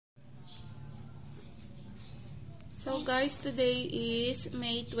So guys, today is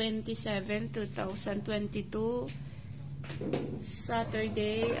May 27, 2022,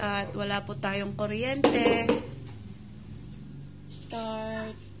 Saturday, at wala po tayong kuryente.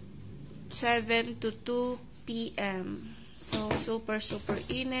 Start 7 to 2 p.m. So super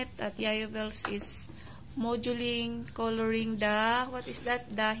init, at Yayo Bells is moduling, coloring the, what is that?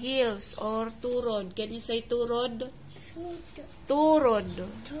 The hills or turod. Can you say turod? Turod.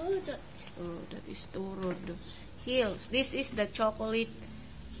 Oh, that is turod. Hills. This is the chocolate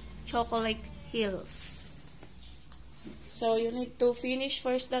hills. So you need to finish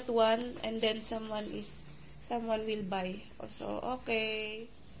first that one, and then someone will buy. Also, okay.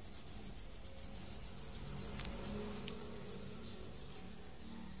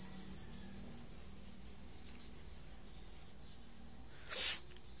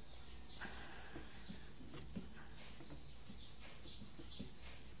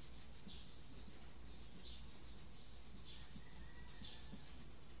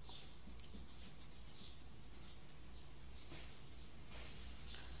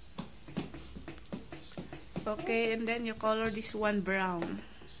 Okay, and then you color this one brown.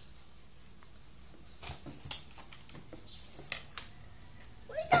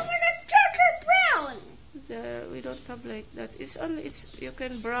 We don't want a darker brown. We don't have like that. You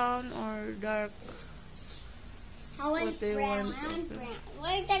can brown or dark. I want brown.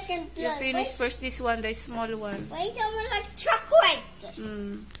 Why that can do? You finish first this one, the small one. Why don't want like chocolate?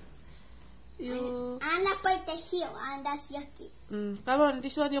 I'm not by the hill, and that's yucky. Come on,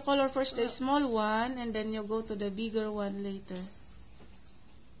 this one you color first the small one, and then you go to the bigger one later.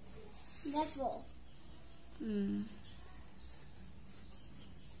 That's all.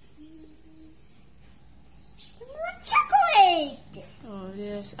 Chocolate. Oh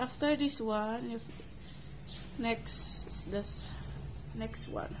yes. After this one, next is the next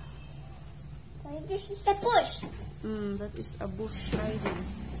one. Wait, this is the bush. That is a bush hiding.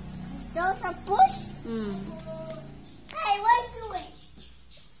 Those are bush? Hey, what are you doing?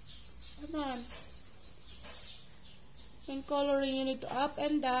 Come on. In coloring, you need to up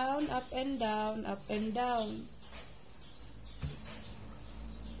and down, up and down, up and down.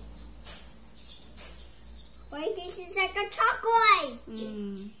 Wait, this is like a chocolate.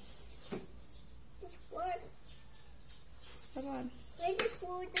 This wood. Come on. Wait, this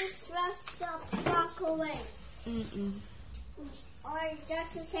wood is left of chocolate. Or is that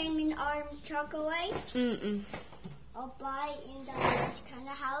the same in our chocolate? Or buy in the kind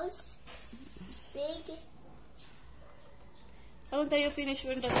of house? It's big. Until you finish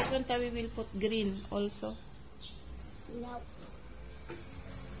with that one, we will put green also. No.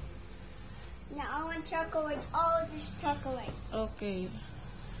 Now I want chocolate. All this chocolate. Okay.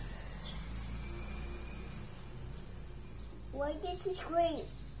 Why this is green?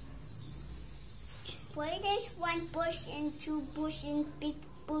 Why there's one bush and two bush and big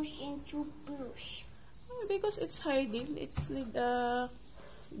bush and two bush? Because it's hiding. It's like the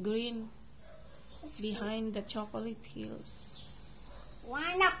green behind the chocolate hills.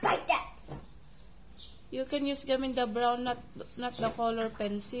 Why not like that? You can use gamit the brown, not the color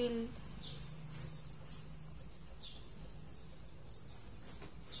pencil.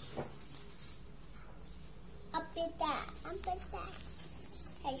 Up with that.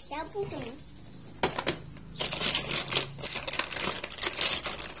 Hey, stop moving.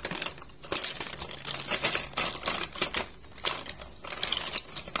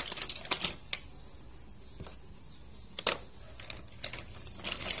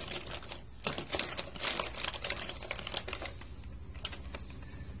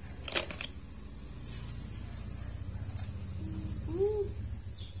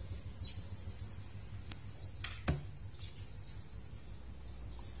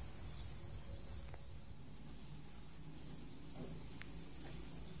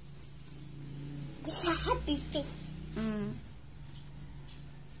 It's a happy face.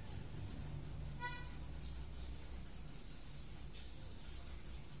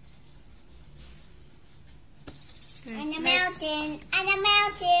 Okay, and a next. mountain, and a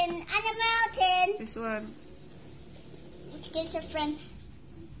mountain, and a mountain. This one. Which gives a friend.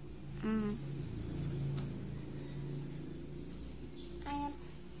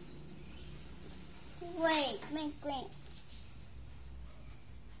 Wait, make green.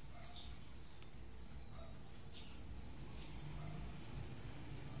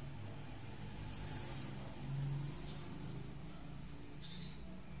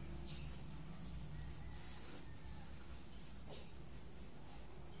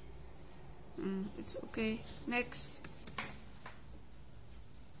 It's okay. Next.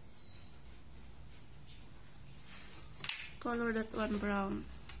 Color that one brown.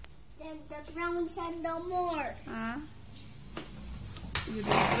 Then the brown sand no more. Huh? You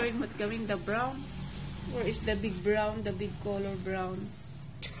destroyed what gawin the brown? Where is the big brown, the big color brown?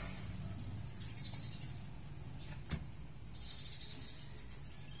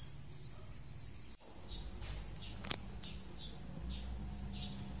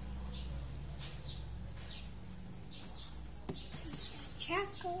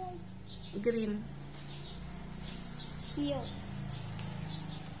 Charcoal. Green. Here.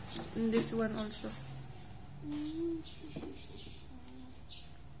 And this one also.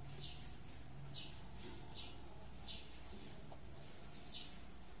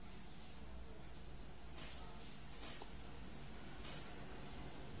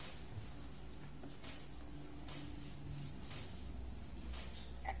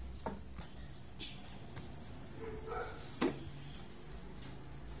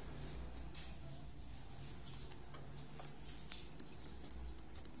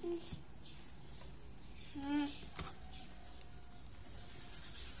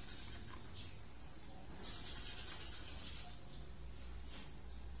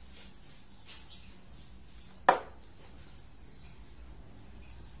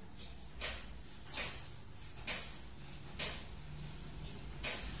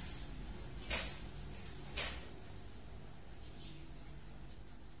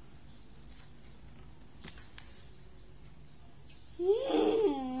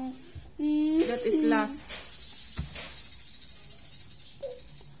 That is last.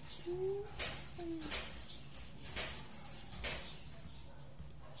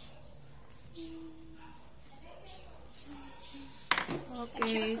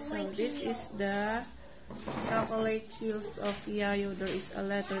 Okay, so this is the chocolate hills of Yayo. There is a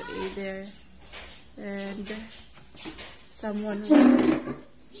letter A there. And someone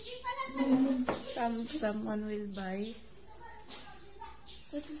will buy.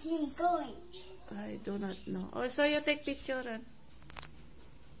 Where is he going? I do not know. Oh, so you take picture.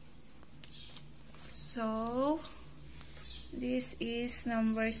 So this is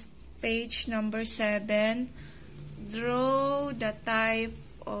page number 7. Draw the type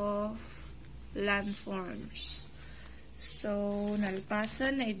of landforms. So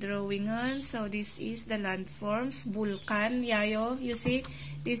nalpasan ay drawingan. So this is the landforms. Vulkan, Yayo. You see,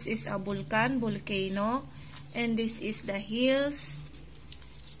 this is a volcano. And this is the hills.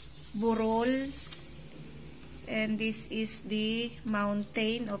 Burol, and this is the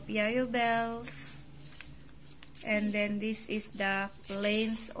mountain of Yayo Bells, and then this is the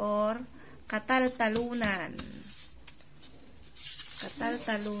plains or Kataltalunan.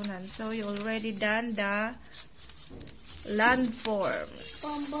 So you already done the landforms.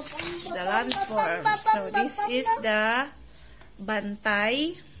 So this is the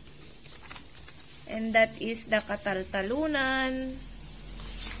Bantay, and that is the Kataltalunan.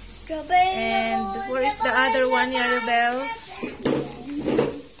 And where is the other one, Yayo Bells?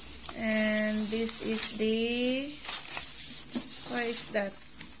 And this is the... Where is that?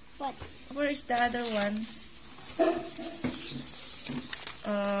 What? Where is the other one?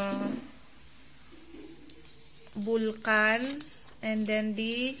 Vulkan. And then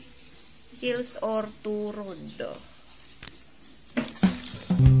the hills or turod.